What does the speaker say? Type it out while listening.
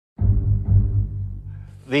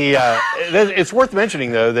It's worth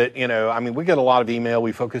mentioning, though, that, I mean, we get a lot of email.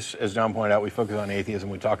 We focus, as John pointed out, we focus on atheism.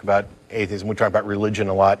 We talk about atheism. We talk about religion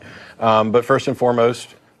a lot. But first and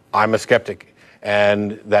foremost, I'm a skeptic.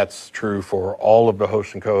 And that's true for all of the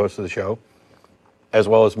hosts and co-hosts of the show, as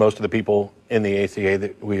well as most of the people in the ACA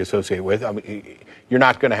that we associate with. I mean, you're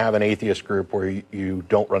not going to have an atheist group where you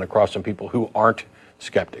don't run across some people who aren't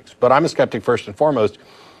skeptics. But I'm a skeptic first and foremost,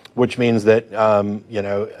 which means that,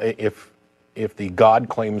 if the God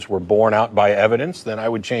claims were borne out by evidence, then I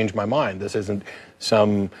would change my mind. This isn't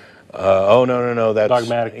some, no, that's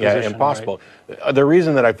dogmatic position, impossible. Right? The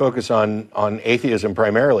reason that I focus on atheism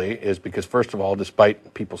primarily is because, first of all,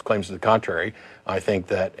 despite people's claims to the contrary, I think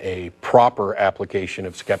that a proper application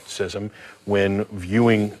of skepticism when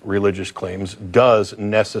viewing religious claims does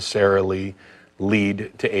necessarily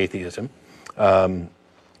lead to atheism.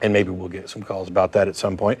 And maybe we'll get some calls about that at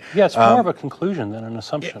some point. Yeah, it's more of a conclusion than an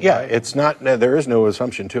assumption. Yeah, right? It's not. There is no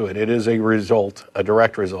assumption to it. It is a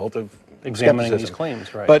direct result of examining these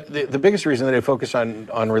claims, right? But the biggest reason that I focus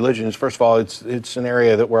on religion is, first of all, it's an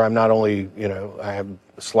area where I'm not only I have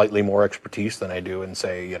slightly more expertise than I do in,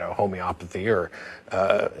 say, homeopathy or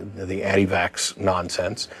the anti-vax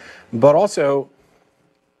nonsense, but also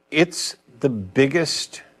it's the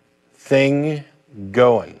biggest thing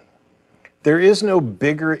going. There is no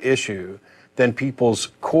bigger issue than people's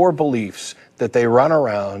core beliefs that they run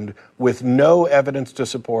around with no evidence to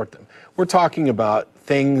support them. We're talking about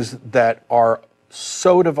things that are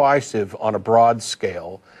so divisive on a broad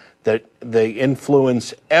scale that they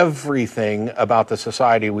influence everything about the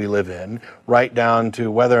society we live in, right down to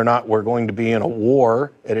whether or not we're going to be in a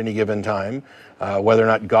war at any given time, whether or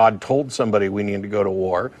not God told somebody we need to go to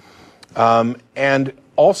war, and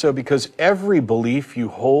also because every belief you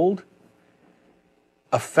hold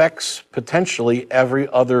affects potentially every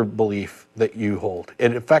other belief that you hold.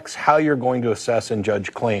 It affects how you're going to assess and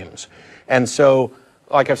judge claims. And so,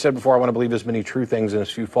 like I've said before, I want to believe as many true things and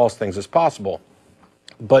as few false things as possible.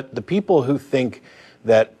 But the people who think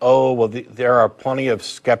that, there are plenty of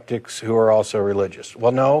skeptics who are also religious.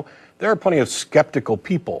 Well, no, there are plenty of skeptical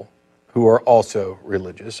people who are also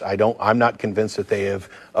religious. I'm not convinced that they have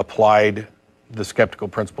applied the skeptical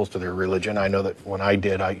principles to their religion. I know that when I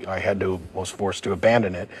did, I was forced to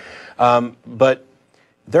abandon it. But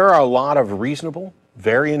there are a lot of reasonable,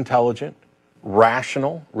 very intelligent,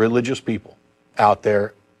 rational, religious people out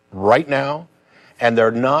there right now, and they're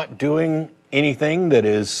not doing anything that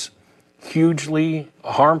is hugely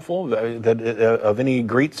harmful, of any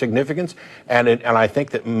great significance. And I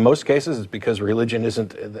think that in most cases it's because religion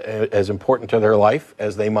isn't as important to their life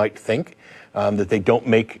as they might think, that they don't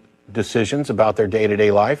make decisions about their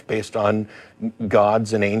day-to-day life based on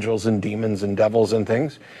gods and angels and demons and devils and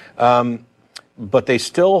things. But they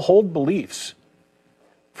still hold beliefs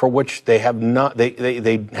for which they have not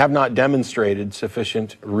demonstrated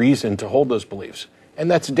sufficient reason to hold those beliefs. And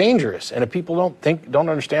that's dangerous. And if people don't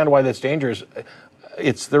understand why that's dangerous,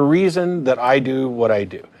 it's the reason that I do what I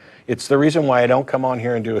do. It's the reason why I don't come on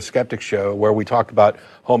here and do a skeptic show where we talk about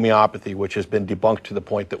homeopathy, which has been debunked to the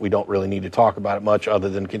point that we don't really need to talk about it much other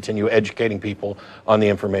than continue educating people on the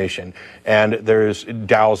information. And there's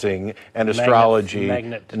dowsing and astrology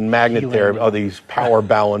and magnet therapy. Oh, these power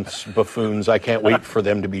balance buffoons. I can't wait for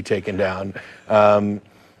them to be taken down. And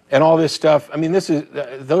all this stuff. I mean,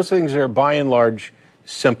 those things are by and large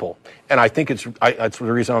simple. And I think that's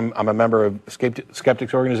the reason I'm a member of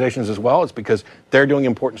skeptics organizations as well. It's because they're doing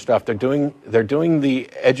important stuff. They're doing the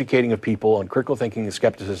educating of people on critical thinking and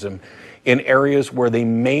skepticism in areas where they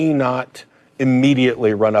may not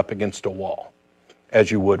immediately run up against a wall,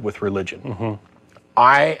 as you would with religion. Mm-hmm.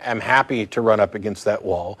 I am happy to run up against that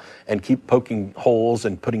wall and keep poking holes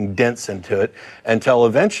and putting dents into it until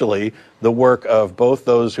eventually the work of both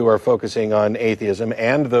those who are focusing on atheism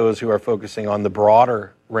and those who are focusing on the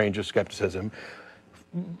broader range of skepticism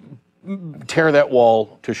tear that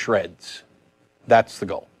wall to shreds. That's the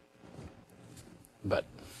goal. But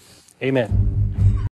amen.